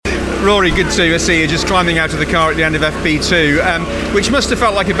Rory, good to see you just climbing out of the car at the end of FP2, which must have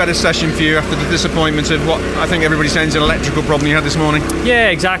felt like a better session for you after the disappointment of what I think everybody's saying is an electrical problem you had this morning. Yeah,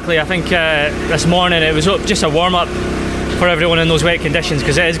 exactly. I think this morning it was just a warm-up for everyone in those wet conditions,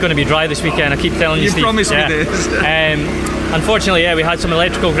 because it is going to be dry this weekend. I keep telling you, You Steve. promised me this. Unfortunately, we had some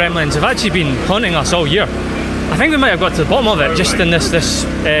electrical gremlins. They've actually been haunting us all year. I think we might have got to the bottom of it just in this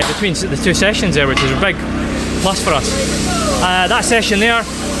between the two sessions there, which is a big plus for us. That session there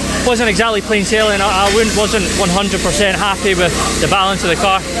wasn't exactly plain sailing. I wasn't 100% happy with the balance of the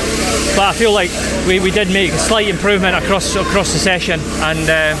car, but I feel like we did make a slight improvement across the session, and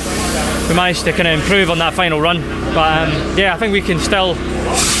we managed to kind of improve on that final run. But I think we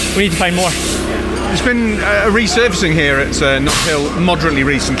need to find more. There's been a resurfacing here at Knott Hill moderately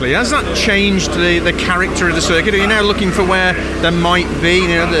recently. Has that changed the character of the circuit? Are you now looking for where there might be,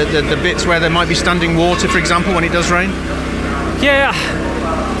 the bits where there might be standing water, for example, when it does rain? Yeah,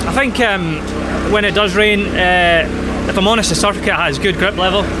 I think when it does rain, if I'm honest, the circuit has good grip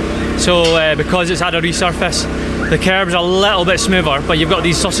level. So because it's had a resurface, the curbs are a little bit smoother, but you've got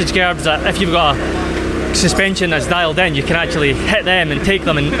these sausage curbs that if you've got a suspension that's dialed in, you can actually hit them and take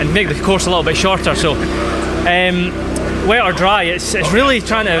them and make the course a little bit shorter. So wet or dry, it's really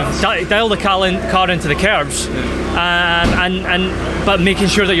trying to dial the car into the curbs, but making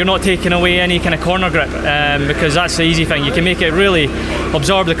sure that you're not taking away any kind of corner grip, because that's the easy thing. You can make it really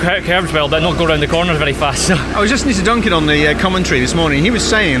absorb the curbs well, but not go around the corners very fast. So. I was listening to Duncan on the commentary this morning. He was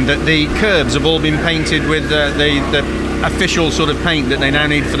saying that the curbs have all been painted with the official sort of paint that they now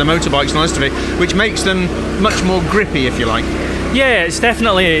need for the motorbikes and the rest of it, which makes them much more grippy, if you like. Yeah, it's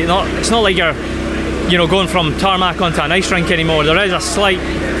definitely not. It's not like you're going from tarmac onto an ice rink anymore. There is a slight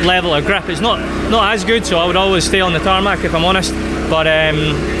level of grip. It's not as good, so I would always stay on the tarmac if I'm honest. But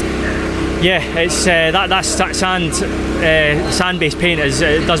it's that sand-based paint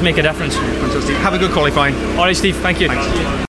it does make a difference. Fantastic. Have a good qualifying. All right, Steve. Thank you. Thanks.